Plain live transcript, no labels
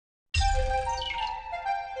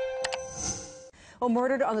Well,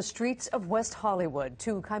 murdered on the streets of West Hollywood.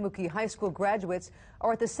 Two Kaimuki High School graduates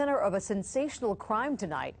are at the center of a sensational crime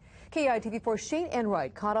tonight. KITV4 Shane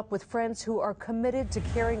Enright caught up with friends who are committed to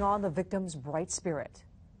carrying on the victim's bright spirit.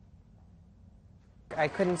 I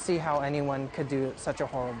couldn't see how anyone could do such a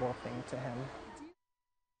horrible thing to him.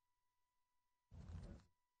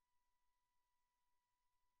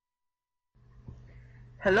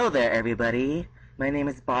 Hello there, everybody. My name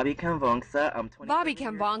is Bobby Kambongsa. Bobby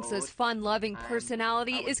Kambongsa's fun-loving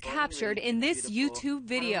personality is captured in this YouTube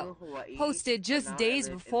video, posted just days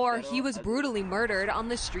before he was brutally murdered on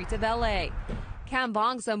the streets of LA.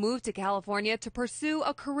 Kambongsa moved to California to pursue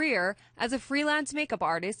a career as a freelance makeup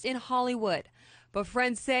artist in Hollywood, but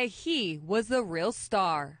friends say he was the real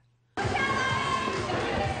star.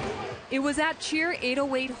 It was at Cheer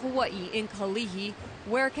 808 Hawaii in Kalihi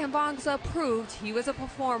where Kambongsa proved he was a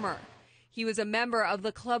performer. He was a member of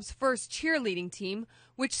the club's first cheerleading team,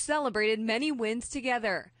 which celebrated many wins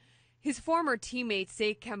together. His former teammates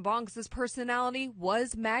say Kambongsa's personality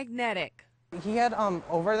was magnetic. He had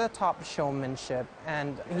over-the-top showmanship,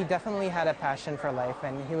 and he definitely had a passion for life,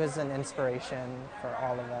 and he was an inspiration for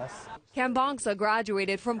all of us. Kambongsa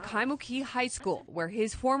graduated from Kaimuki High School, where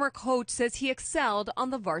his former coach says he excelled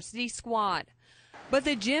on the varsity squad. But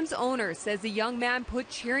the gym's owner says the young man put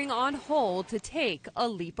cheering on hold to take a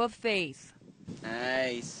leap of faith.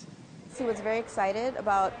 Nice. He was very excited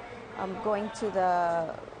about going to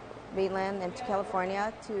the mainland and to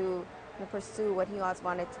California to pursue what he always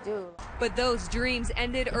wanted to do. But those dreams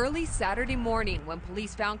ended early Saturday morning when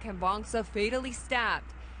police found Kambongsa fatally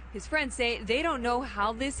stabbed. His friends say they don't know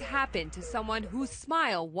how this happened to someone whose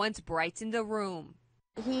smile once brightened a room.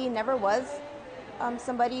 He never was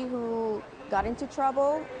somebody who got into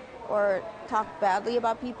trouble or talked badly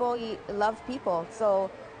about people. He loved people.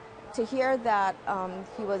 So to hear that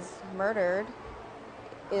he was murdered,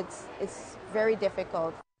 it's very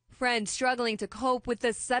difficult. Friends struggling to cope with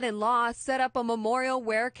the sudden loss set up a memorial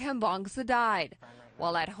where Kambongsa died.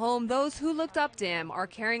 While at home, those who looked up to him are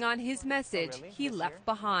carrying on his message he left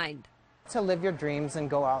behind. To live your dreams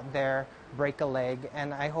and go out there, break a leg,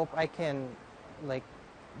 and I hope I can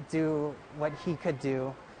do what he could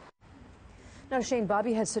do. Now, Shane,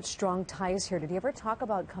 Bobby has such strong ties here. Did he ever talk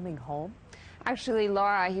about coming home? Actually,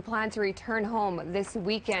 Laura, he planned to return home this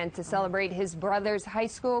weekend to celebrate his brother's high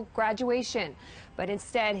school graduation. But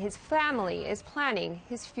instead, his family is planning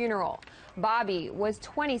his funeral. Bobby was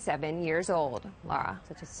 27 years old. Laura.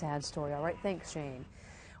 Such a sad story. All right, thanks, Shane.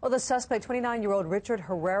 Well, the suspect, 29-year-old Richard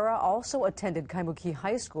Herrera, also attended Kaimuki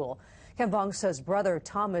High School. Kambongsa's brother,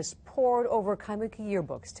 Thomas, pored over Kaimuki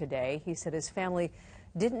yearbooks today. He said his family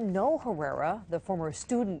didn't know Herrera, the former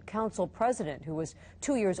student council president, who was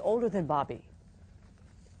 2 years older than Bobby.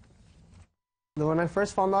 When I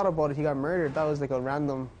first found out about it, he got murdered. That was like a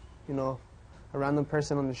random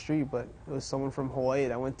person on the street, but it was someone from Hawaii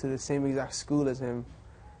that went to the same exact school as him.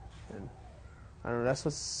 And I don't know, that's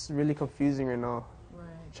what's really confusing right now. Right.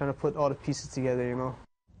 Trying to put all the pieces together, you know.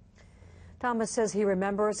 Thomas says he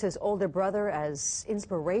remembers his older brother as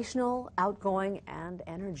inspirational, outgoing, and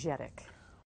energetic.